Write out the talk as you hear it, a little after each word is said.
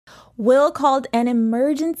Will called an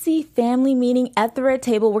emergency family meeting at the Red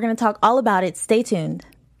Table. We're going to talk all about it. Stay tuned.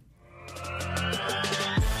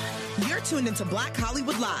 You're tuned into Black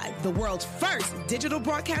Hollywood Live, the world's first digital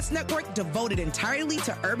broadcast network devoted entirely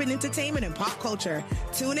to urban entertainment and pop culture.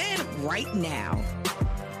 Tune in right now.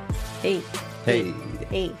 Hey. Hey.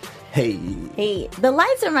 Hey. Hey. Hey. The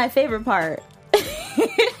lights are my favorite part.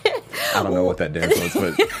 I don't know what that dance was,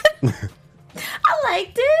 but I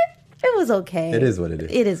liked it. It was okay. It is what it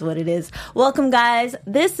is. It is what it is. Welcome, guys.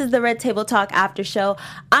 This is the Red Table Talk After Show.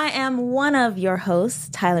 I am one of your hosts,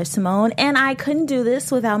 Tyler Simone, and I couldn't do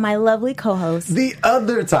this without my lovely co-host. The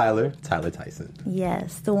other Tyler Tyson.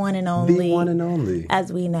 Yes, the one and only. The one and only.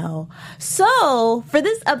 As we know. So, for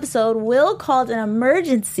this episode, Will called an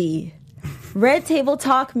emergency Red Table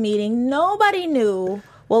Talk meeting. Nobody knew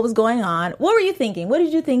what was going on. What were you thinking? What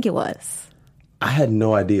did you think it was? I had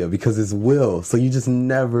no idea because it's Will, so you just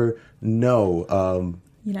never know.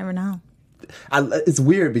 You never know. It's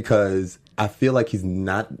weird because I feel like he's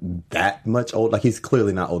not that much old. Like, he's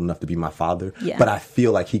clearly not old enough to be my father, Yeah. but I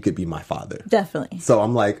feel like he could be my father. Definitely. So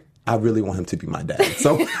I'm like, I really want him to be my dad.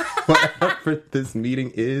 So whatever this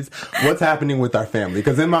meeting is, what's happening with our family?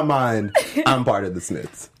 Because in my mind, I'm part of the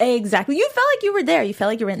Smiths. Exactly. You felt like you were there. You felt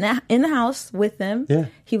like you were in the house with them. Yeah.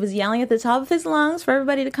 He was yelling at the top of his lungs for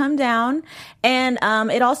everybody to come down. And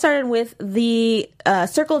it all started with the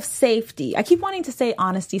circle of safety. I keep wanting to say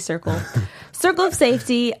honesty circle. Circle of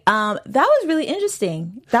safety. That was really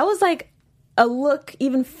interesting. That was like a look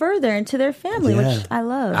even further into their family, which I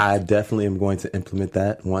love. I definitely am going to implement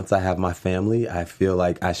that once I have my family. I feel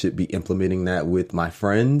like I should be implementing that with my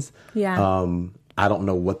friends. Yeah. I don't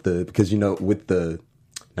know because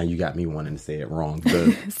now you got me wanting to say it wrong.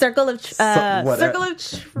 The circle of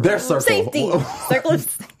their circle. Safety. Circle of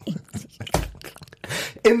safety.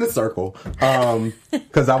 In the circle,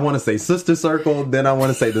 because I want to say sister circle, then I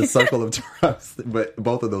want to say the circle of trust, but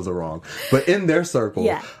both of those are wrong. But in their circle,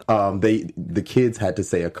 the kids had to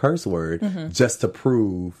say a curse word just to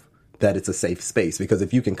prove that it's a safe space. Because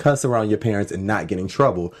if you can cuss around your parents and not get in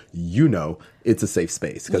trouble, you know it's a safe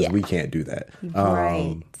space because we can't do that.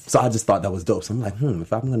 Right. So I just thought that was dope. So I'm like,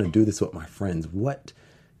 if I'm going to do this with my friends, what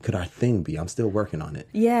could our thing be? I'm still working on it.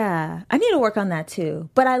 Yeah. I need to work on that too.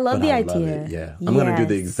 But I love the idea. Love it. Yeah. I'm going to do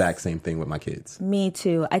the exact same thing with my kids. Me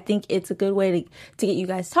too. I think it's a good way to get you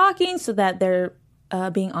guys talking so that they're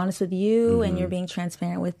being honest with you and you're being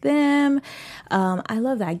transparent with them. I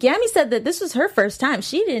love that. Gammy said that this was her first time.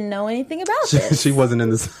 She didn't know anything about this. She wasn't in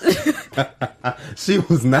this. She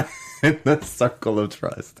was not in the circle of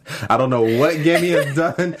trust. I don't know what Gammy has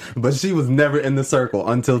done, but she was never in the circle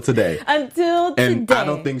until today. And I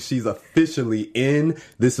don't think she's officially in.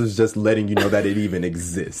 This was just letting you know that it even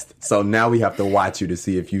exists. So now we have to watch you to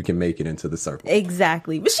see if you can make it into the circle.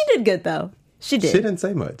 Exactly. But she did good though. She did. She didn't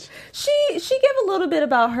say much. She gave a little bit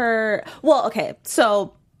about her. Well, okay.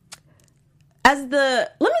 So let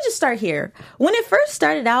me just start here. When it first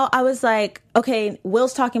started out, I was like, okay,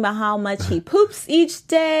 Will's talking about how much he poops each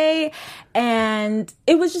day. And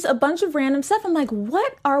it was just a bunch of random stuff. I'm like,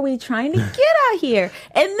 what are we trying to get out here?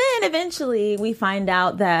 And then eventually we find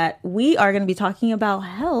out that we are going to be talking about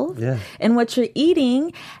health and what you're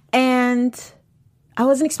eating. And I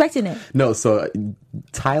wasn't expecting it. No, so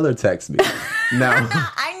Tyler texted me. Now,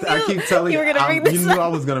 I keep telling you, were gonna bring this you knew up. I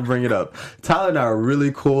was going to bring it up. Tyler and I are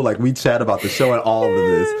really cool. Like, we chat about the show and all of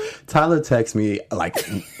this. Tyler texted me, like,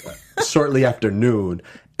 shortly after noon,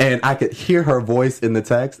 and I could hear her voice in the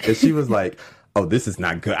text, and she was like, oh, this is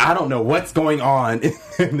not good. I don't know what's going on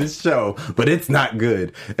in this show, but it's not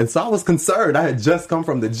good. And so I was concerned. I had just come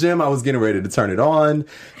from the gym. I was getting ready to turn it on.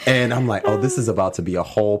 And I'm like, oh, this is about to be a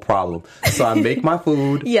whole problem. So I make my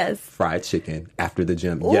food. Yes. Fried chicken after the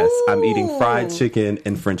gym. Yes, I'm eating fried chicken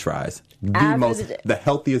and French fries. The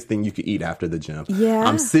healthiest thing you could eat after the gym. Yeah.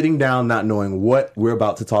 I'm sitting down not knowing what we're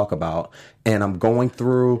about to talk about. And I'm going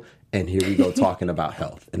through... And here we go talking about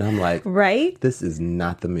health. And I'm like, right? This is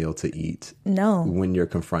not the meal to eat. No. When you're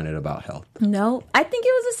confronted about health. No. I think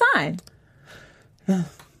it was a sign.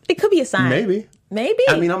 It could be a sign. Maybe.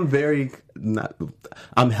 I mean,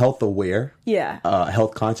 I'm health aware. Yeah.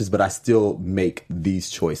 Health conscious, but I still make these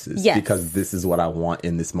choices. Yes. Because this is what I want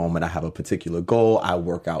in this moment. I have a particular goal. I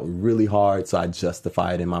work out really hard, so I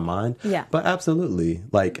justify it in my mind. Yeah. But absolutely,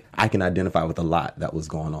 like, I can identify with a lot that was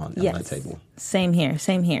going on at my table. Same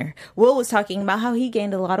here. Will was talking about how he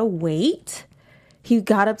gained a lot of weight. He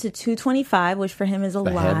got up to 225, which for him is a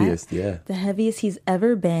lot. The heaviest, yeah. The heaviest he's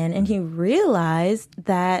ever been. And he realized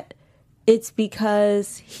that it's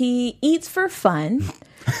because he eats for fun.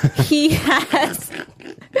 He has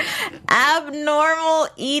abnormal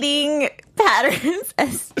eating patterns,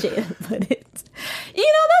 as Jada put it. You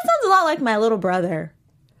know, that sounds a lot like my little brother.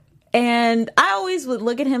 And I always would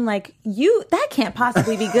look at him like, that can't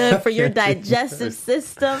possibly be good for your digestive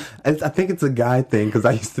system. I think it's a guy thing because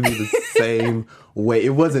I used to be the same way.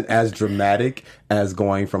 It wasn't as dramatic as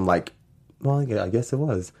going from like, well, yeah, I guess it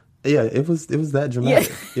was. Yeah, it was that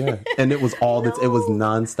dramatic. Yeah. And it was it was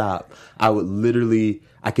nonstop.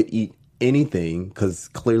 I could eat anything because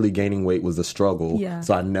clearly gaining weight was a struggle. Yeah.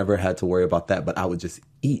 So I never had to worry about that, but I would just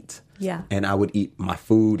eat. Yeah. And I would eat my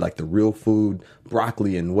food, like the real food,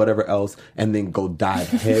 broccoli and whatever else, and then go dive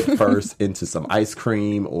head first into some ice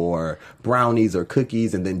cream or brownies or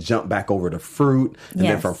cookies, and then jump back over to fruit. And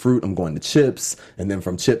then from fruit, I'm going to chips. And then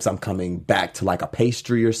from chips, I'm coming back to like a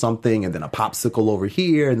pastry or something, and then a popsicle over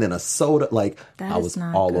here, and then a soda. Like, I was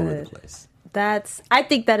all over the place. I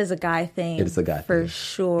think that is a guy thing. It is a guy thing. For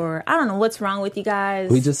sure. I don't know what's wrong with you guys.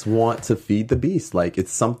 We just want to feed the beast. Like,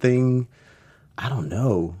 it's something, I don't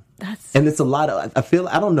know. And it's a lot of,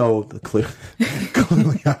 I don't know, clearly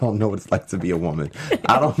I don't know what it's like to be a woman.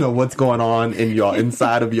 I don't know what's going on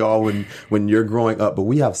inside of y'all when you're growing up, but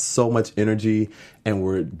we have so much energy,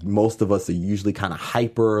 and most of us are usually kind of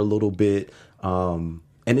hyper a little bit. And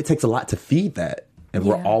it takes a lot to feed that. And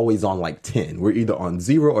we're always on like 10. We're either on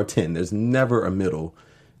 0 or 10. There's never a middle.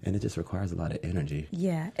 And it just requires a lot of energy.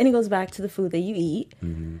 Yeah. And it goes back to the food that you eat,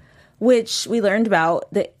 which we learned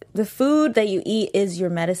about. The food that you eat is your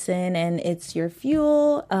medicine and it's your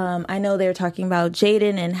fuel. I know they were talking about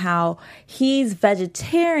Jaden and how he's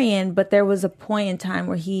vegetarian, but there was a point in time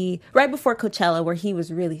where right before Coachella, where he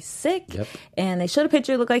was really sick. Yep. And they showed a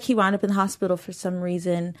picture. It looked like he wound up in the hospital for some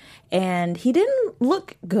reason. And he didn't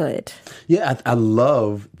look good. Yeah, I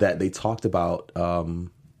love that they talked about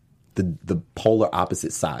the polar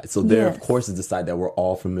opposite side. So there, of course, is the side that we're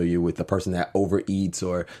all familiar with, the person that overeats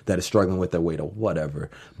or that is struggling with their weight or whatever.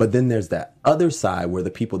 But then there's that other side where the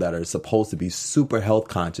people that are supposed to be super health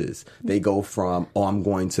conscious, they go from, I'm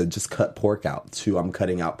going to just cut pork out, to I'm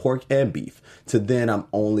cutting out pork and beef, to then I'm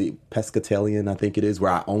only pescatarian, I think it is,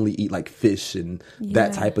 where I only eat like fish and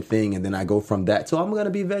that type of thing. And then I go from that to I'm going to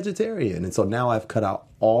be vegetarian. And so now I've cut out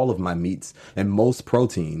all of my meats and most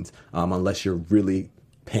proteins, unless you're really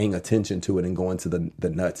paying attention to it and going to the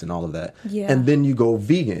nuts and all of that. Yeah. And then you go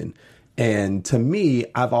vegan. And to me,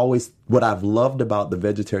 what I've loved about the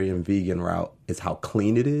vegetarian vegan route is how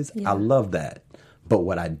clean it is. Yeah. I love that. But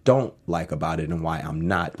what I don't like about it and why I'm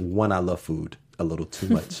not, one, I love food a little too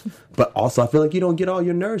much. But also I feel like you don't get all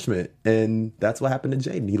your nourishment. And that's what happened to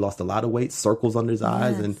Jaden. He lost a lot of weight, circles under his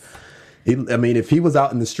eyes, and if he was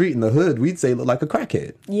out in the street in the hood, we'd say he looked like a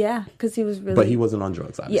crackhead. Yeah, because he was really... But he wasn't on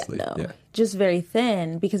drugs, obviously. Yeah, just very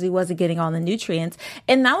thin because he wasn't getting all the nutrients.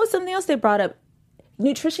 And that was something else they brought up.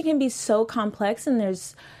 Nutrition can be so complex, and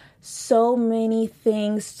there's so many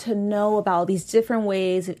things to know about these different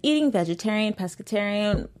ways of eating. Vegetarian,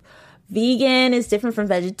 pescatarian, vegan is different from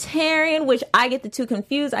vegetarian, which I get the two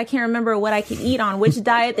confused. I can't remember what I can eat on which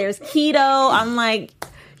diet. There's keto. I'm like...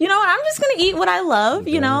 You know what? I'm just going to eat what I love,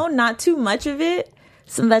 not too much of it.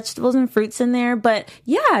 Some vegetables and fruits in there. But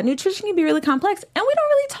yeah, nutrition can be really complex. And we don't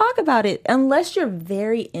really talk about it unless you're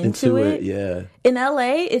very into it. Yeah. In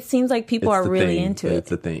LA, it seems like people are really into it. It's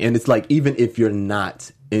the thing. And it's like, even if you're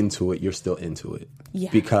not into it, you're still into it. Yeah.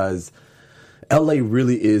 Because LA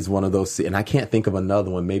really is one of those, and I can't think of another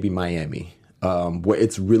one, maybe Miami, where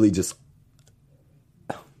it's really just,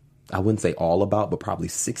 I wouldn't say all about, but probably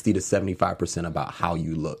 60 to 75% about how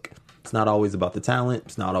you look. It's not always about the talent.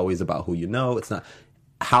 It's not always about who you know. It's not.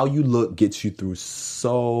 How you look gets you through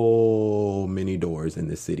so many doors in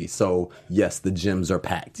this city. So yes, the gyms are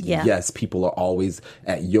packed. Yeah. Yes, people are always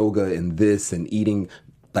at yoga and this and eating,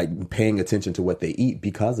 like paying attention to what they eat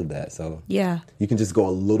because of that. So yeah, you can just go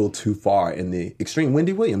a little too far in the extreme.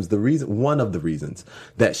 Wendy Williams, one of the reasons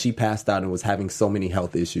that she passed out and was having so many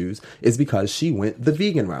health issues is because she went the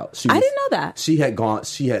vegan route. I didn't know that. She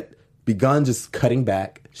had begun just cutting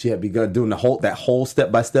back. She had begun doing that whole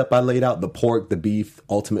step-by-step I laid out, the pork, the beef,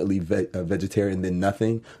 ultimately vegetarian, then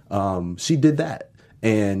nothing. She did that.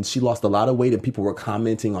 And she lost a lot of weight, and people were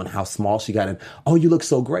commenting on how small she got. And, oh, you look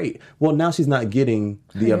so great. Well, now she's not getting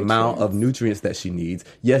the amount of nutrients that she needs.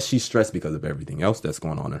 Yes, she's stressed because of everything else that's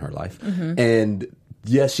going on in her life. Mm-hmm. And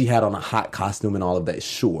yes, she had on a hot costume and all of that,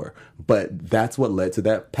 sure. But that's what led to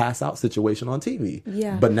that pass out situation on TV.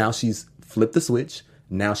 Yeah. But now she's flipped the switch.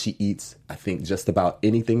 Now she eats, I think, just about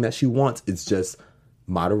anything that she wants. It's just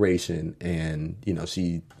moderation, and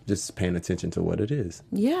she just paying attention to what it is.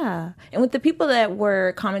 Yeah. And with the people that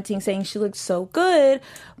were commenting saying she looks so good,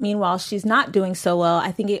 meanwhile she's not doing so well,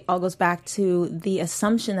 I think it all goes back to the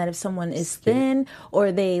assumption that if someone is thin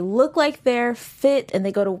or they look like they're fit and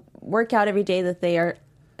they go to work out every day, that they are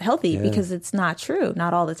healthy because it's not true,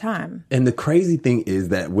 not all the time. And the crazy thing is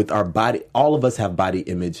that with our body, all of us have body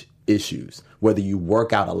image issues, whether you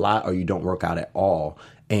work out a lot or you don't work out at all.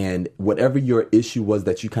 And whatever your issue was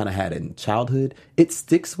that you kind of had in childhood, it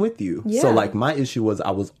sticks with you. Yeah. So like my issue was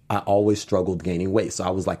I always struggled gaining weight. So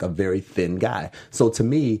I was like a very thin guy. So to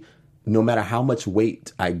me, no matter how much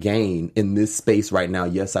weight I gain in this space right now,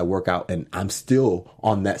 yes, I work out and I'm still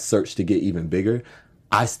on that search to get even bigger.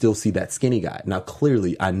 I still see that skinny guy. Now,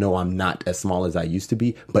 clearly, I know I'm not as small as I used to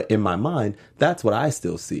be, but in my mind, that's what I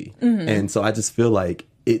still see. And so I just feel like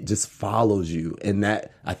it just follows you. And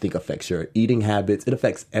that, I think, affects your eating habits. It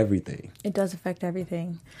affects everything. It does affect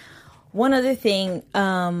everything. One other thing,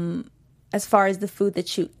 as far as the food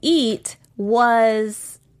that you eat,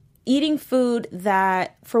 was eating food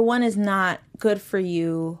that, for one, is not good for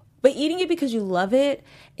you, but eating it because you love it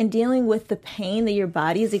and dealing with the pain that your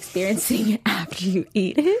body is experiencing after you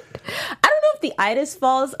eat it. I don't know if the itis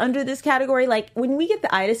falls under this category. Like, when we get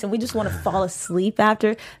the itis and we just want to fall asleep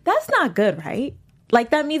after, that's not good, right?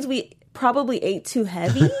 Like, that means we probably ate too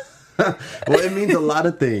heavy. Well, it means a lot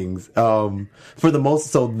of things. For the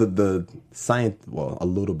most, so the science, well, a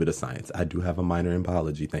little bit of science. I do have a minor in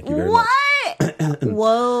biology. Thank you very much.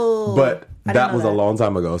 Whoa. But that was a long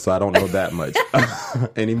time ago, so I don't know that much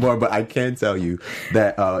anymore. But I can tell you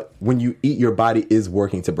that when you eat, your body is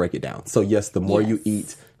working to break it down. So yes, the more you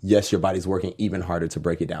eat, yes, your body's working even harder to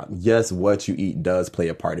break it down. Yes, what you eat does play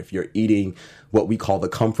a part. If you're eating what we call the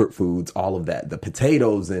comfort foods, all of that, the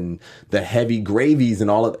potatoes and the heavy gravies and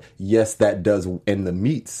all of, yes, that does, and the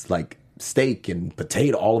meats like steak and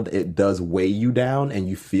potato, all of it does weigh you down and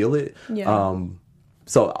you feel it. Yeah.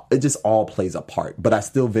 So it just all plays a part. But I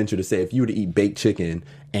still venture to say if you were to eat baked chicken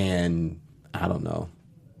and I don't know,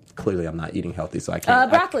 clearly I'm not eating healthy, so I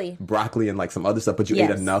can't. Broccoli and like some other stuff, but you ate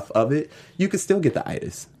enough of it, you could still get the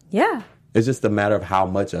itis. Yeah. It's just a matter of how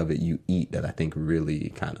much of it you eat that I think really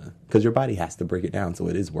kind of, because your body has to break it down, so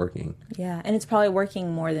it is working. Yeah, and it's probably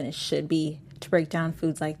working more than it should be to break down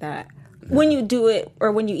foods like that. When you do it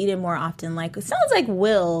or when you eat it more often, like it sounds like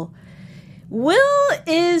Will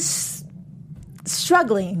is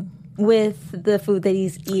struggling with the food that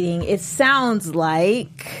he's eating. It sounds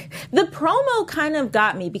like the promo kind of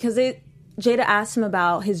got me because Jada asked him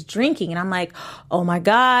about his drinking and I'm like, oh my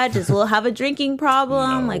God, does Will have a drinking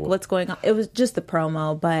problem? No. Like, what's going on? It was just the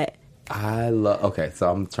promo, but okay, so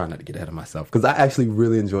I'm trying not to get ahead of myself because I actually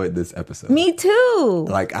really enjoyed this episode. Me too.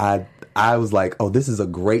 Like I was like, oh, this is a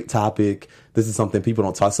great topic. This is something people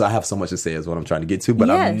don't talk. So I have so much to say is what I'm trying to get to, but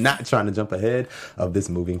I'm not trying to jump ahead of this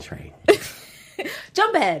moving train.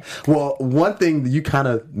 Jump ahead. Well, one thing you kind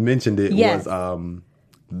of mentioned was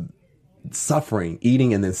suffering,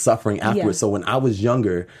 eating and then suffering afterwards. So when I was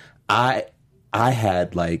younger, I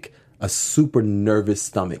had like a super nervous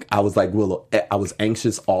stomach. I was like, I was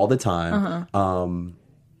anxious all the time.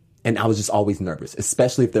 And I was just always nervous,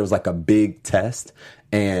 especially if there was like a big test.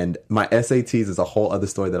 And my SATs is a whole other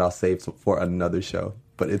story that I'll save for another show.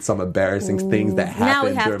 But it's some embarrassing things that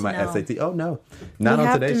happened during my SAT. Oh, no. Not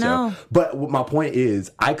on today's show. But my point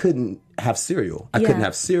is, I couldn't have cereal. I couldn't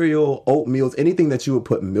have cereal, oatmeals, anything that you would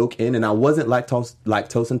put milk in. And I wasn't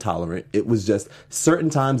lactose intolerant. It was just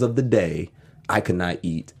certain times of the day I could not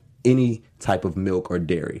eat any type of milk or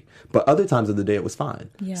dairy. But other times of the day, it was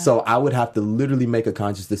fine. Yeah. So I would have to literally make a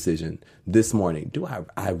conscious decision this morning. Do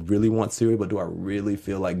I really want cereal, but do I really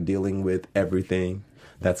feel like dealing with everything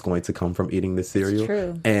that's going to come from eating this cereal? It's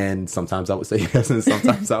true. And sometimes I would say yes, and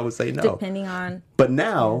sometimes I would say no. Depending on. But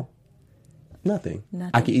now, nothing.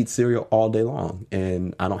 I can eat cereal all day long,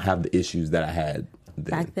 and I don't have the issues that I had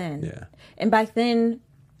back then. Yeah. And back then,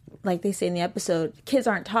 like they say in the episode, kids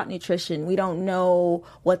aren't taught nutrition. We don't know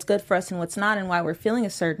what's good for us and what's not and why we're feeling a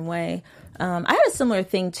certain way. I had a similar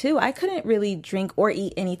thing too. I couldn't really drink or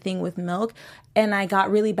eat anything with milk, and I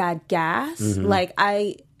got really bad gas. Like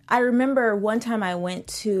I remember one time I went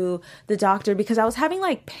to the doctor because I was having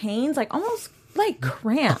like pains, like almost like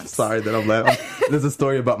cramps. I'm sorry that I'm laughing. There's a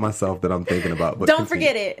story about myself that I'm thinking about. But Don't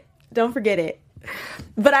forget it.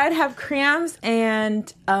 But I'd have cramps,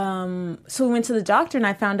 and so we went to the doctor, and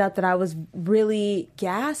I found out that I was really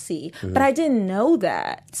gassy. But I didn't know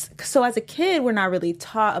that. So as a kid, we're not really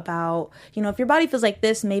taught about, if your body feels like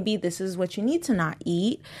this, maybe this is what you need to not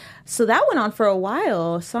eat. So that went on for a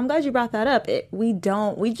while. So I'm glad you brought that up. We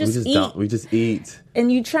just eat.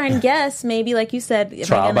 And you try and guess, maybe, like you said,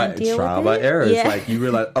 trial by error. Yeah. It's like you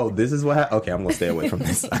realize, oh, this is what happened. Okay, I'm going to stay away from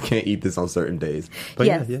this. I can't eat this on certain days. But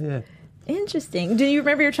yeah. Interesting. Do you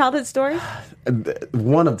remember your childhood story?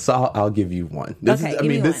 I'll give you one. This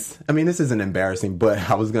isn't embarrassing, but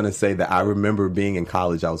I was going to say that I remember being in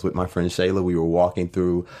college. I was with my friend Shayla. We were walking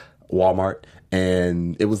through Walmart,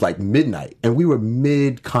 and it was like midnight, and we were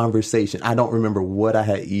mid conversation. I don't remember what I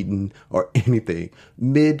had eaten or anything.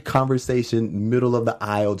 Mid conversation, middle of the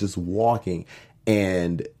aisle, just walking,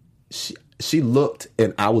 and she looked,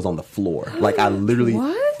 and I was on the floor. Like, I literally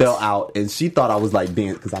fell out, and she thought I was like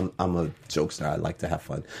being, because I'm a jokester. I like to have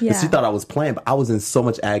fun. Yeah. And she thought I was playing, but I was in so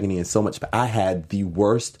much agony and so much. I had the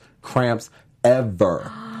worst cramps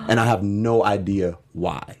ever, and I have no idea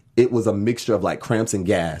why. It was a mixture of like cramps and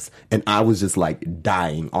gas, and I was just like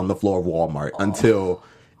dying on the floor of Walmart until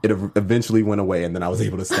it eventually went away, and then I was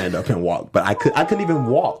able to stand up and walk. But I couldn't even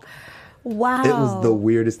walk. Wow. It was the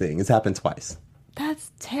weirdest thing. It's happened twice.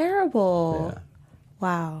 That's terrible. Yeah.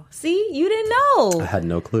 Wow. See, you didn't know. I had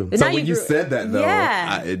no clue. So when you said that, though,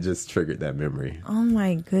 it just triggered that memory. Oh,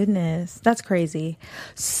 my goodness. That's crazy.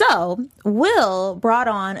 So Will brought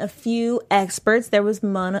on a few experts. There was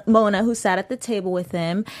Mona, who sat at the table with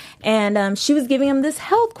him, and she was giving him this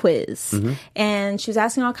health quiz. Mm-hmm. And she was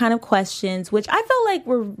asking all kind of questions, which I felt like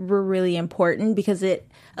were really important because it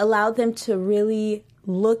allowed them to really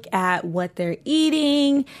look at what they're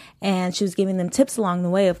eating, and she was giving them tips along the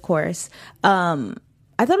way, of course. I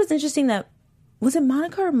thought it was interesting that, was it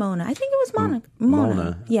Monica or Mona? I think it was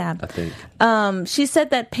Mona. Yeah. I think. She said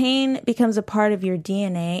that pain becomes a part of your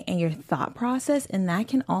DNA and your thought process, and that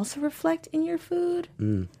can also reflect in your food.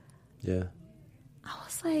 Yeah. I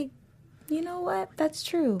was like, you know what? That's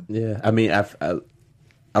true. Yeah. I mean, a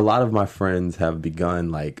lot of my friends have begun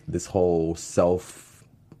like this whole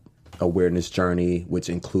self-awareness journey, which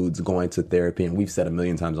includes going to therapy. And we've said a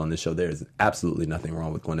million times on this show, there's absolutely nothing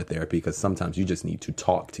wrong with going to therapy, because sometimes you just need to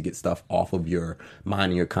talk to get stuff off of your mind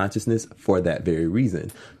and your consciousness for that very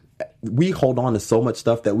reason. We hold on to so much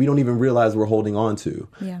stuff that we don't even realize we're holding on to.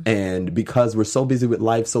 Yeah. And because we're so busy with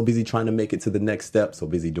life, so busy trying to make it to the next step, so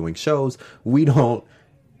busy doing shows, we don't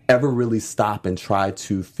ever really stop and try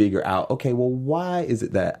to figure out, okay, well, why is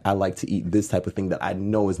it that I like to eat this type of thing that I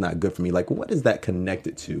know is not good for me? Like, what is that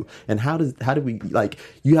connected to? And how do we, like,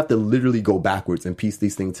 you have to literally go backwards and piece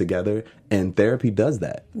these things together, and therapy does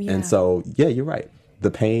that. Yeah. And so, yeah, you're right.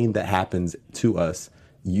 The pain that happens to us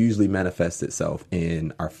usually manifests itself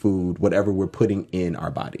in our food, whatever we're putting in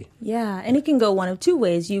our body. Yeah, and it can go one of two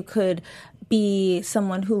ways. You could be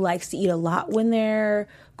someone who likes to eat a lot when they're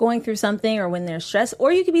going through something or when they're stressed,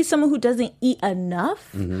 or you could be someone who doesn't eat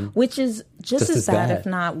enough, which is just as bad, if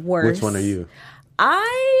not worse. Which one are you?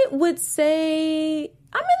 I would say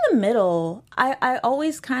I'm in the middle. I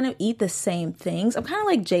always kind of eat the same things. I'm kind of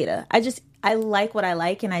like Jada. I like what I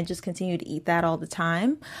like, and I just continue to eat that all the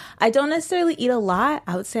time. I don't necessarily eat a lot.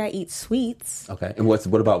 I would say I eat sweets. Okay. And what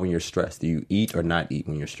about when you're stressed? Do you eat or not eat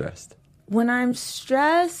when you're stressed? When I'm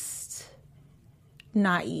stressed,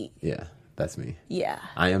 not eat. Yeah, that's me. Yeah.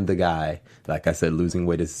 I am the guy, like I said, losing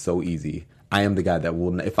weight is so easy. I am the guy that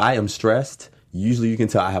will, if I am stressed, usually you can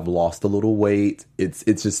tell I have lost a little weight. It's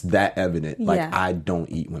just that evident. Like, I don't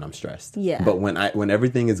eat when I'm stressed. Yeah. But when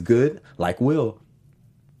everything is good, like Will,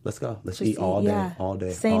 let's go. Let's just eat all day, all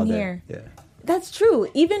day. Same all day. here. Yeah. That's true.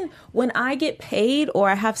 Even when I get paid or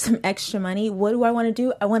I have some extra money, what do I want to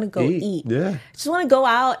do? I want to go eat. Yeah. Just want to go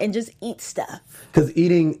out and just eat stuff. Because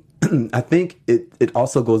eating, I think it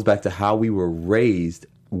also goes back to how we were raised,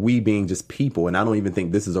 we being just people. And I don't even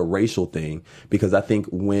think this is a racial thing, because I think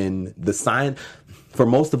when for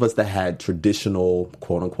most of us that had traditional,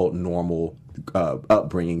 quote unquote, normal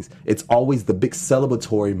upbringings, it's always the big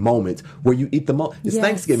celebratory moment where you eat the most. It's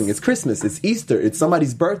Thanksgiving, it's Christmas, it's Easter, it's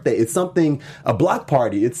somebody's birthday, it's something, a block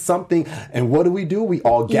party, it's something. And what do? We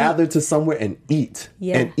all gather to somewhere and eat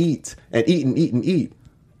and eat and eat and eat and eat.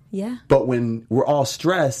 Yeah. But when we're all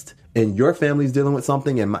stressed and your family's dealing with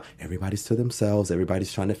something and everybody's to themselves,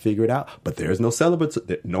 everybody's trying to figure it out, but there's no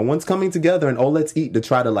celebratory, no one's coming together and, let's eat, to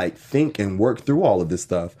try to like think and work through all of this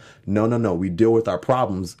stuff. No. We deal with our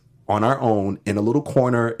problems on our own in a little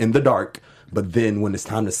corner in the dark. But then when it's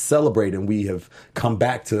time to celebrate and we have come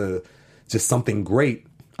back to just something great,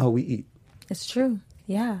 we eat. It's true.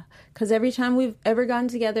 Yeah. Because every time we've ever gotten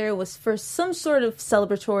together, it was for some sort of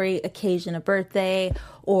celebratory occasion, a birthday,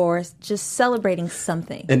 or just celebrating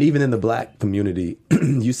something. And even in the Black community,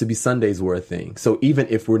 used to be Sundays were a thing. So even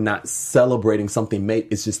if we're not celebrating something,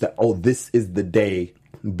 it's just that, this is the day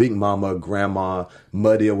Big Mama, Grandma,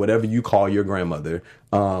 Muddy, or whatever you call your grandmother,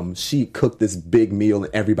 she cooked this big meal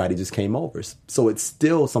and everybody just came over. So it's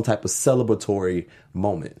still some type of celebratory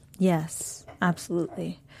moment. Yes,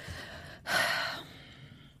 absolutely.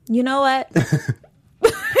 You know what?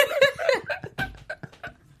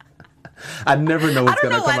 I never know what's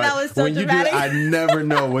going to come out. That was so when dramatic. You do, I never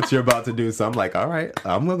know what you're about to do. So I'm like, all right,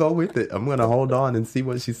 I'm going to go with it. I'm going to hold on and see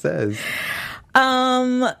what she says.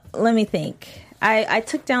 Let me think. I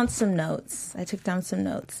took down some notes.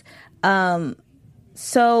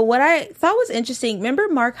 So what I thought was interesting, remember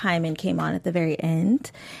Mark Hyman came on at the very end,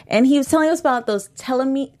 and he was telling us about those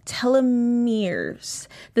telomeres,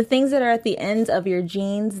 the things that are at the ends of your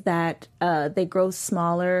genes that they grow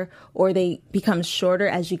smaller or they become shorter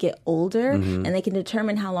as you get older, and they can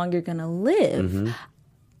determine how long you're going to live.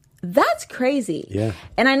 That's crazy. Yeah.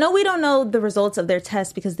 And I know we don't know the results of their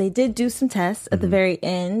tests because they did do some tests at the very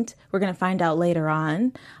end. We're going to find out later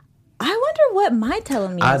on. I wonder what my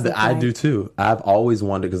telomeres look I like. do too. I've always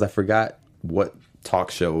wondered because I forgot what talk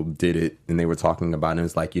show did it, and they were talking about it.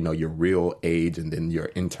 It's like, you know, your real age and then your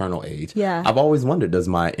internal age. Yeah. I've always wondered, does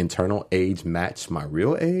my internal age match my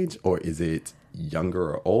real age, or is it younger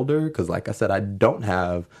or older? Because like I said, I don't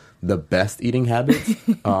have the best eating habits.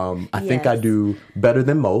 I think I do better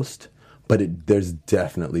than most, but there's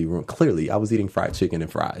definitely room. Clearly, I was eating fried chicken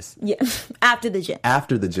and fries. Yeah, after the gym.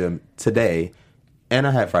 After the gym today, and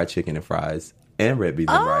I had fried chicken and fries and red beans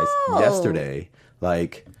and rice yesterday.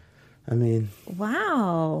 Like, I mean...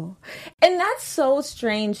 Wow. And that's so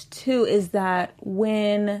strange, too, is that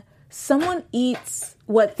when someone eats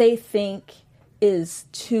what they think is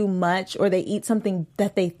too much, or they eat something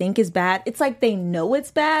that they think is bad, it's like they know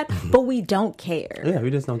it's bad, but we don't care. Yeah, we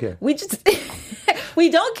just don't care. We just... We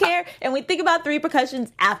don't care, and we think about the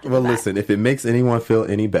repercussions after the fact. Well, listen, if it makes anyone feel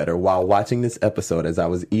any better, while watching this episode, as I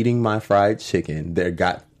was eating my fried chicken, there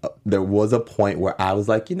was a point where I was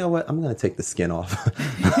like, you know what? I'm going to take the skin off.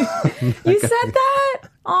 You said that?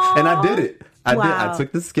 Aww. And I did it. I did. Wow. I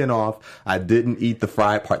took the skin off. I didn't eat the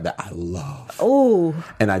fried part that I love. Ooh.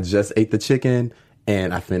 And I just ate the chicken,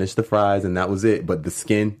 and I finished the fries, and that was it. But the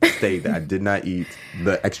skin stayed there. I did not eat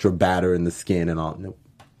the extra batter in the skin and all. Nope.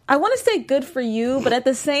 I want to say good for you, but at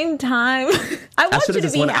the same time, I want you to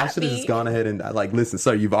be happy. I should have just gone ahead and like, listen,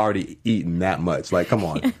 sir, you've already eaten that much. Like, come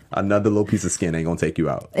on, another little piece of skin ain't gonna take you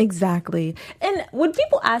out. Exactly. And when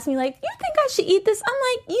people ask me, like, you think I should eat this? I'm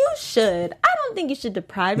like, you should. I don't think you should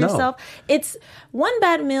deprive yourself. It's one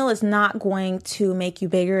bad meal is not going to make you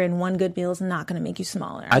bigger, and one good meal is not going to make you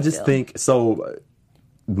smaller. I just think so.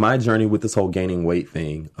 My journey with this whole gaining weight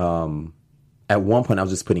thing. At one point, I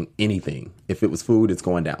was just putting anything. If it was food, it's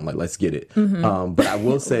going down. Like, let's get it. But I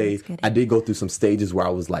will say, I did go through some stages where I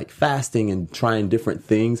was like fasting and trying different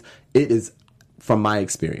things. It is, from my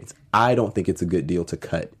experience, I don't think it's a good deal to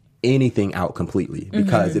cut anything out completely.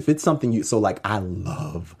 Because if it's something so like, I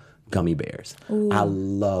love gummy bears. Ooh. I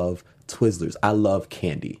love Twizzlers. I love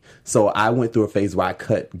candy. So I went through a phase where I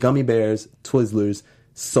cut gummy bears, Twizzlers,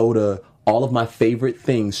 soda, all of my favorite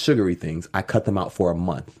things, sugary things. I cut them out for a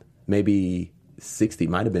month. Maybe 60,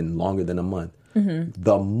 might have been longer than a month.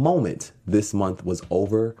 The moment this month was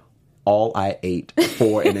over, all I ate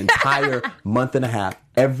for an entire month and a half,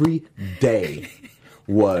 every day,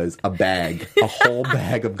 was a whole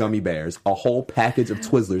bag of gummy bears, a whole package of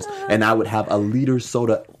Twizzlers, and I would have a liter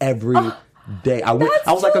soda every day. I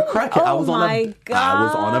was like a crackhead. I was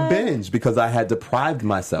on a binge because I had deprived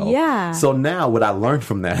myself. Yeah. So now what I learned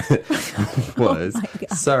from that was,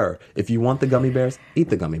 sir, if you want the gummy bears, eat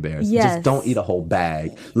the gummy bears. Yes. Just don't eat a whole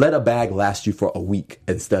bag. Let a bag last you for a week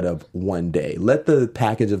instead of one day. Let the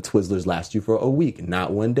package of Twizzlers last you for a week,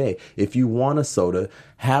 not one day. If you want a soda,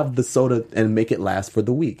 have the soda and make it last for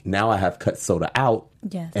the week. Now I have cut soda out.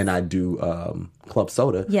 Yes. And I do club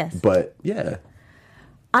soda. Yes. But yeah.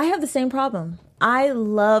 I have the same problem. I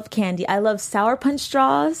love candy. I love Sour Punch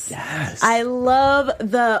straws. Yes. I love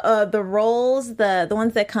the rolls, the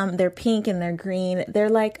ones that come, they're pink and they're green. They're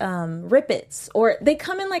like Rippets, or they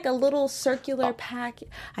come in like a little circular pack.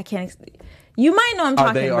 I can't. You might know what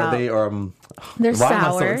I'm talking about. They're They're sour. Am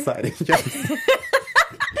I so excited? Yes.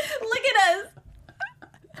 Look at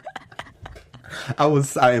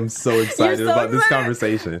us. I am so excited You're so about this excited.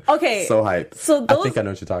 conversation. Okay. So hyped. So I think I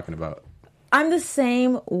know what you're talking about. I'm the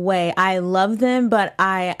same way. I love them, but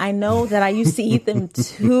I know that I used to eat them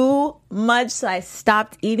too much, so I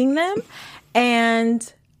stopped eating them.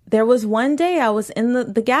 And there was one day I was in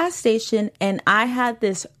the gas station and I had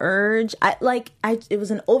this urge. It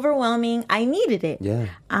was an overwhelming. I needed it. Yeah.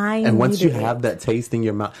 And once you have that taste in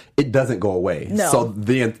your mouth, it doesn't go away. No. So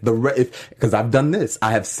because I've done this,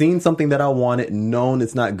 I have seen something that I wanted, known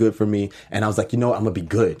it's not good for me, and I was like, you know what? I'm gonna be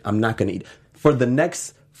good. I'm not gonna eat for the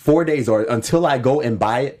next 4 days or until I go and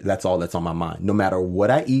buy it. That's all that's on my mind. No matter what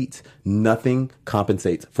I eat, nothing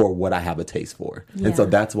compensates for what I have a taste for. Yeah. And so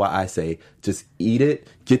that's why I say just eat it,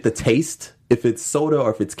 get the taste. If it's soda or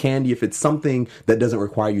if it's candy, if it's something that doesn't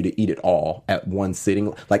require you to eat it all at one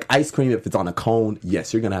sitting, like ice cream, if it's on a cone,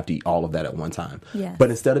 yes, you're going to have to eat all of that at one time. Yes. But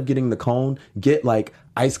instead of getting the cone, get like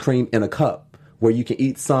ice cream in a cup where you can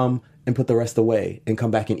eat some and put the rest away and come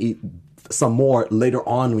back and eat some more later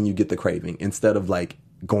on when you get the craving, instead of like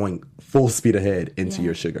going full speed ahead into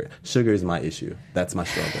your sugar. Sugar is my issue. That's my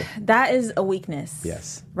struggle. That is a weakness.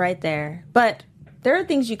 Yes. Right there. But there are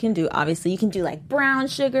things you can do. Obviously, you can do like brown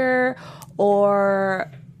sugar,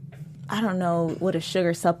 or I don't know what a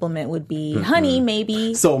sugar supplement would be. Honey,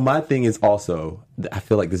 maybe. So my thing is also, I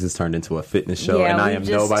feel like this has turned into a fitness show, and I am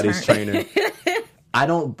nobody's trainer. I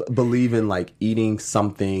don't believe in like eating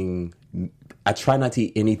something. I try not to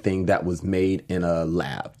eat anything that was made in a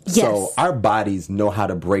lab. Yes. So our bodies know how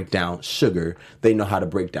to break down sugar. They know how to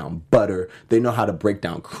break down butter. They know how to break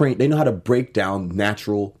down cream. They know how to break down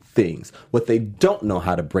natural things. What they don't know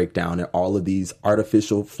how to break down are all of these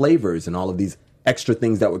artificial flavors and all of these extra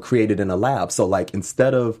things that were created in a lab. So like,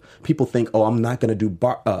 instead of people think, oh, I'm not going to do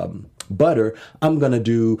butter, I'm going to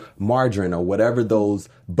do margarine or whatever those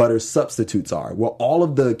butter substitutes are. Well, all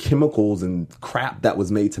of the chemicals and crap that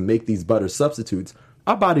was made to make these butter substitutes,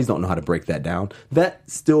 our bodies don't know how to break that down. That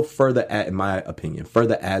still in my opinion,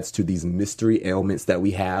 further adds to these mystery ailments that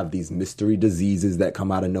we have, these mystery diseases that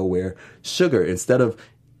come out of nowhere. Sugar, instead of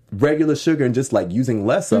regular sugar and just like using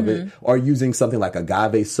less of it, or using something like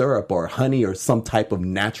agave syrup or honey or some type of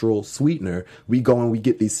natural sweetener, we go and we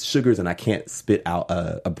get these sugars, and I can't spit out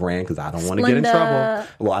a brand because I don't want to get in trouble.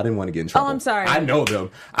 Well, I didn't want to get in trouble. Oh, I'm sorry. I know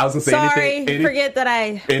them. I was going to say forget that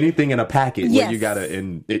anything in a packet where you gotta,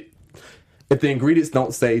 if the ingredients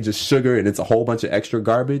don't say just sugar and it's a whole bunch of extra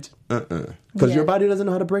garbage, because your body doesn't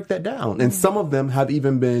know how to break that down. And some of them have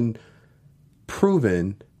even been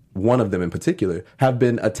proven, one of them in particular, have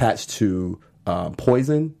been attached to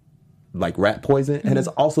poison, like rat poison, and has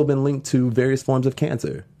also been linked to various forms of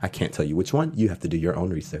cancer. I can't tell you which one. You have to do your own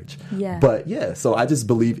research. Yeah. But yeah, so I just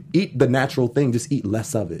believe, eat the natural thing, just eat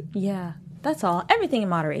less of it. Yeah, that's all. Everything in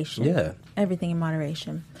moderation. Yeah. Everything in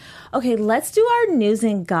moderation. Okay, let's do our news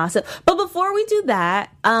and gossip. But before we do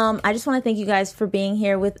that, I just want to thank you guys for being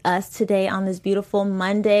here with us today on this beautiful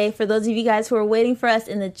Monday. For those of you guys who are waiting for us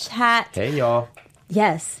in the chat. Hey, y'all.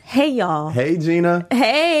 Yes. Hey, y'all. Hey, Gina.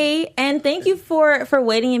 Hey. And thank you for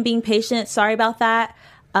waiting and being patient. Sorry about that.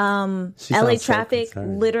 LA traffic,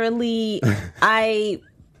 literally, it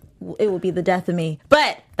would be the death of me.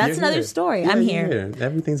 But that's another story. I'm here.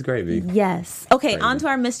 Everything's gravy. Yes. Okay, on to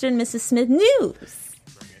our Mr. and Mrs. Smith news.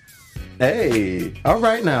 Hey. All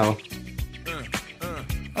right now.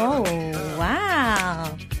 Oh,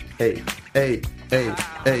 wow. Hey.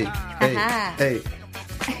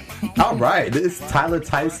 All right, this is Tyler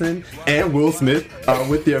Tyson and Will Smith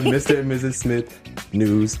with their Mr. and Mrs. Smith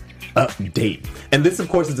news update. And this, of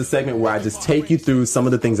course, is a segment where I just take you through some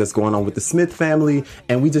of the things that's going on with the Smith family,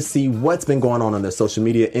 and we just see what's been going on their social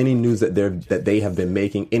media, any news that they have been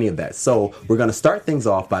making, any of that. So we're going to start things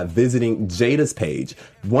off by visiting Jada's page.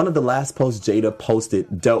 One of the last posts Jada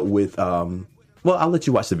posted dealt with, well, I'll let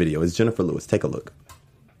you watch the video. It's Jennifer Lewis. Take a look.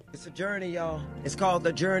 It's a journey, y'all. It's called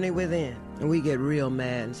The Journey Within. And we get real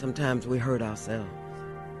mad, and sometimes we hurt ourselves.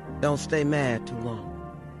 Don't stay mad too long.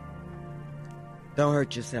 Don't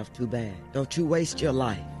hurt yourself too bad. Don't you waste your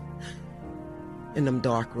life in them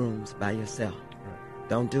dark rooms by yourself.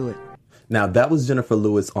 Don't do it. Now, that was Jennifer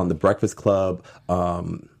Lewis on The Breakfast Club.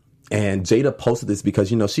 And Jada posted this because,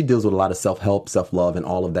 she deals with a lot of self-help, self-love, and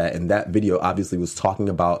all of that. And that video obviously was talking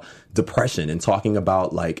about depression and talking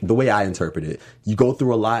about, like, the way I interpret it. You go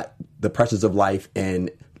through a lot, the pressures of life, and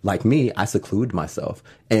like me, I seclude myself.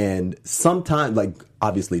 And sometimes, like,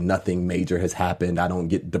 obviously nothing major has happened. I don't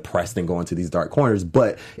get depressed and go into these dark corners,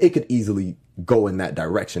 but it could easily go in that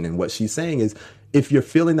direction. And what she's saying is, if you're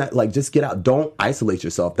feeling that, like, just get out. Don't isolate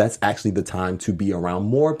yourself. That's actually the time to be around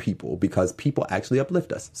more people, because people actually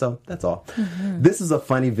uplift us. So that's all. Mm-hmm. This is a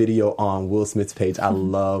funny video on Will Smith's page. I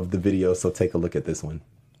love the video, so take a look at this one.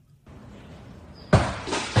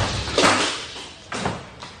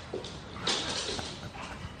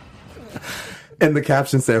 And the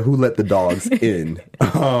caption said, "Who let the dogs in?"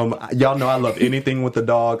 Y'all know I love anything with a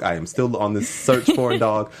dog. I am still on this search for a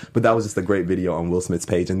dog, but that was just a great video on Will Smith's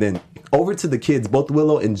page. And then over to the kids, both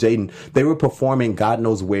Willow and Jaden, they were performing God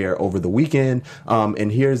knows where over the weekend.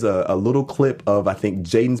 And here's a little clip of, I think,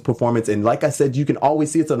 Jaden's performance. And like I said, you can always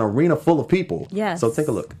see it's an arena full of people. Yes. So take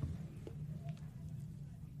a look.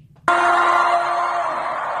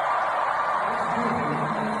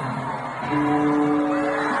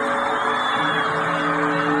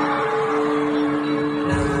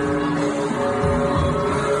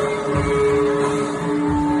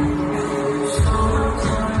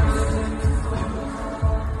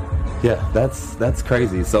 Yeah, that's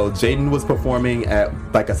crazy. So Jaden was performing at,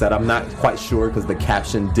 like I said, I'm not quite sure because the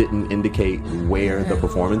caption didn't indicate where the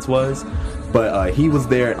performance was, but he was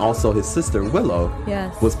there, and also his sister Willow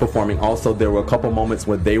was performing. Also, there were a couple moments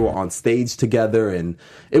where they were on stage together, and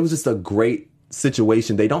it was just a great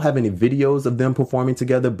situation. They don't have any videos of them performing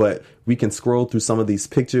together, but we can scroll through some of these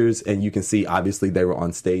pictures and you can see obviously they were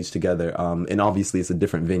on stage together, and obviously it's a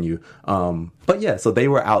different venue, but yeah, so they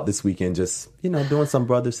were out this weekend just, you know, doing some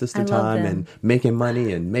brother sister time and making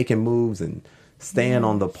money and making moves and staying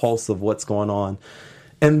on the pulse of what's going on.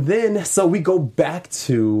 And then, so we go back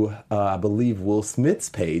to, I believe, Will Smith's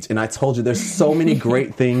page. And I told you there's so many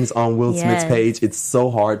great things on Will Smith's page. It's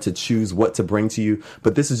so hard to choose what to bring to you.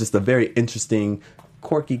 But this is just a very interesting,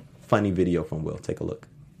 quirky, funny video from Will. Take a look.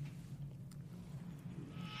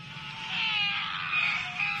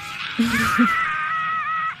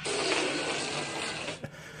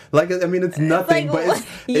 Like, I mean, it's nothing, but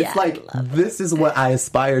it's like, this is what I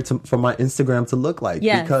aspire to for my Instagram to look like,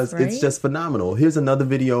 because it's just phenomenal. Here's another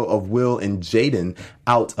video of Will and Jaden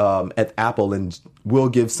out at Apple, and Will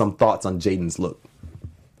gives some thoughts on Jaden's look.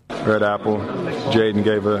 We're at Apple. Jaden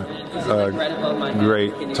gave a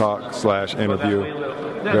great talk / interview.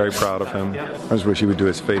 Very proud of him. I just wish he would do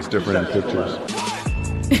his face different in pictures.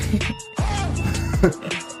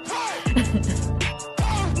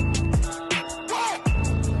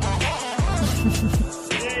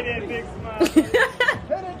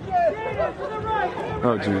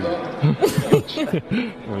 Oh, jeez.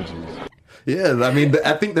 Oh, jeez. Yeah, I mean,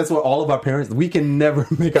 I think that's what all of our parents, we can never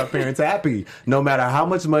make our parents happy. No matter how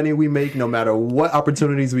much money we make, no matter what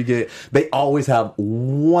opportunities we get, they always have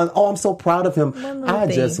one, oh, I'm so proud of him. I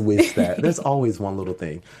just wish that. There's always one little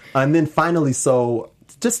thing. And then finally, so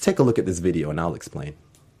just take a look at this video and I'll explain.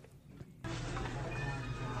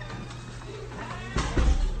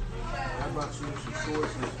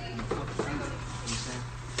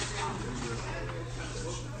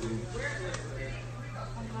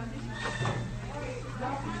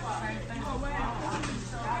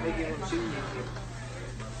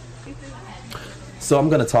 So I'm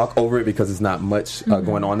going to talk over it because there's not much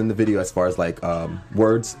going on in the video as far as like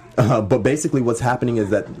words. But basically what's happening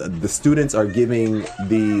is that the students are giving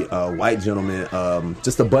the white gentleman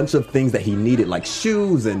just a bunch of things that he needed, like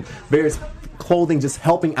shoes and various clothing, just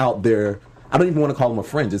helping out their, I don't even want to call him a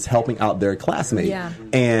friend, just helping out their classmate. Yeah.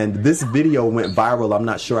 And this video went viral, I'm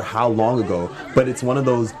not sure how long ago, but it's one of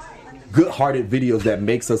those good-hearted videos that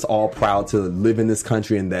makes us all proud to live in this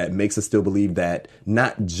country, and that makes us still believe that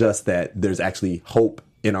not just that there's actually hope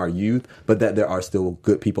in our youth, but that there are still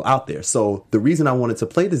good people out there. So the reason I wanted to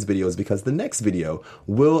play this video is because the next video,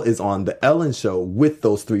 Will is on the Ellen Show with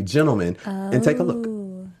those three gentlemen. And take a look.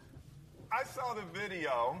 I saw the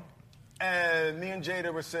video and me and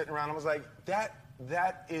Jada were sitting around. I was like, that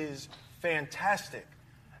is fantastic.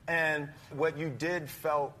 And what you did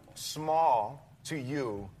felt small to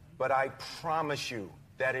you, but I promise you,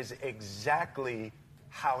 that is exactly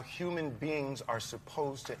how human beings are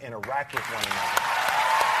supposed to interact with one another.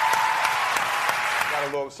 Got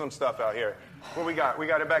a little some stuff out here. What we got? We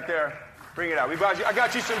got it back there. Bring it out. I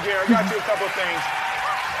got you some gear. I got you a couple things.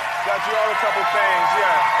 Got you all a couple things.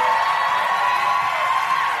 Yeah.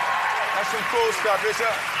 That's some cool stuff.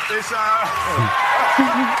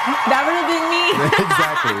 That would have been me.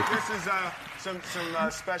 Exactly. This is some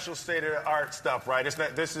special state-of-the-art stuff, right?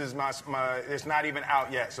 This is my it's not even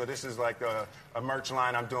out yet, so this is like a merch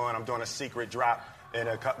line I'm doing. I'm doing a secret drop.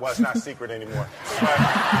 Well, it's not secret anymore. But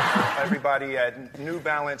everybody at New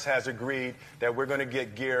Balance has agreed that we're going to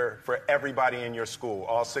get gear for everybody in your school,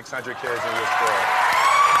 all 600 kids in your school.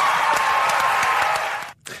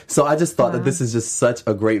 So I just thought that this is just such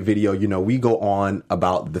a great video. You know, we go on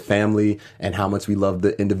about the family and how much we love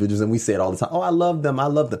the individuals, and we say it all the time. Oh, I love them. I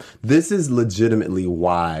love them. This is legitimately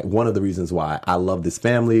why, one of the reasons why I love this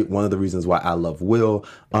family, one of the reasons why I love Will,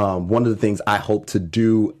 one of the things I hope to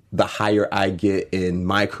do the higher I get in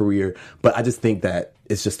my career. But I just think that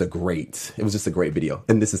it was just a great video.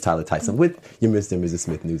 And this is Tyler Tyson with your Mr. and Mrs.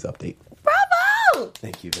 Smith News Update. Bravo!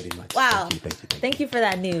 Thank you very much. Wow. Thank you for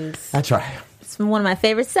that news. I try. It's one of my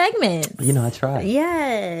favorite segments. You know, I try.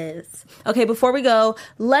 Yes. Okay, before we go,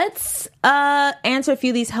 let's answer a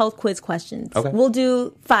few of these health quiz questions. Okay. We'll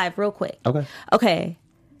do 5 real quick. Okay.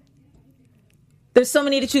 There's so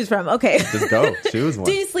many to choose from. Okay. Just go. Choose one.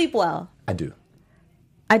 Do you sleep well? I do.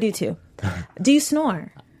 I do too. Do you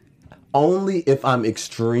snore? Only if I'm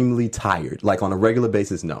extremely tired. Like on a regular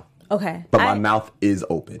basis, no. Okay. But my mouth is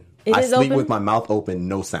open. I sleep with my mouth open,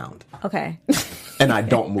 no sound. Okay. And I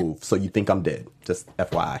don't move, so you think I'm dead. Just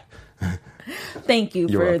FYI. Thank you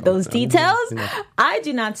for those details. I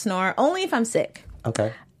do not snore, only if I'm sick.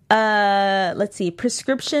 Okay. Let's see.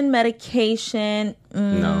 Prescription medication.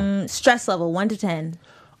 No. Stress level, 1 to 10.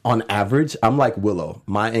 On average, I'm like Willow.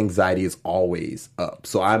 My anxiety is always up.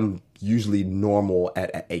 So I'm usually normal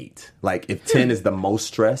at 8. Like if 10 is the most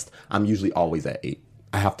stressed, I'm usually always at 8.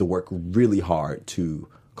 I have to work really hard to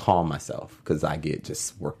calm myself because I get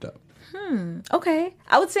just worked up. Okay.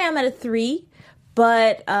 I would say I'm at a 3,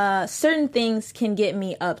 but certain things can get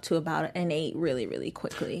me up to about an 8 really, really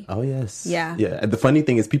quickly. Oh, yes. Yeah. Yeah. And the funny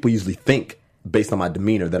thing is people usually think based on my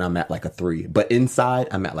demeanor that I'm at like a 3. But inside,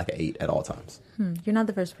 I'm at like an 8 at all times. You're not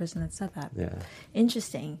the first person that said that. Yeah.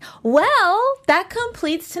 Interesting. Well, that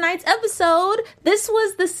completes tonight's episode. This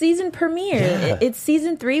was the season premiere. Yeah. It's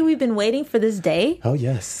season 3. We've been waiting for this day. Oh,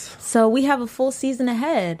 yes. So we have a full season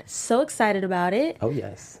ahead. So excited about it. Oh,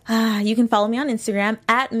 yes. You can follow me on Instagram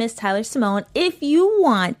at Miss Tyler Simone if you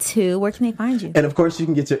want to. Where can they find you? And of course, you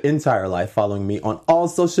can get your entire life following me on all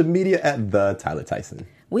social media at The Tyler Tyson.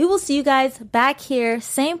 We will see you guys back here,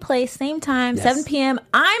 same place, same time, Yes. 7 p.m.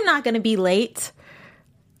 I'm not going to be late.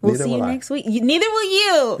 We'll Neither see you will I. next week. Neither will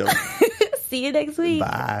you. Nope. See you next week.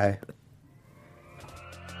 Bye.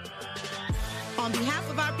 On behalf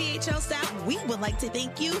of our BHL staff, we would like to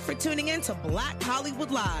thank you for tuning in to Black Hollywood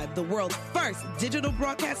Live, the world's first digital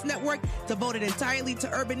broadcast network devoted entirely to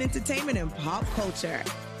urban entertainment and pop culture.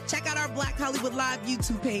 Check out our Black Hollywood Live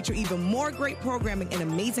YouTube page for even more great programming and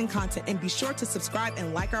amazing content. And be sure to subscribe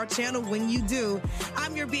and like our channel when you do.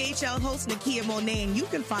 I'm your BHL host, Nakia Monet, and you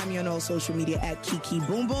can find me on all social media at Kiki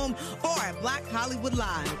Boom Boom or at Black Hollywood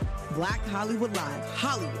Live. Black Hollywood Live.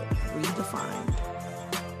 Hollywood redefined.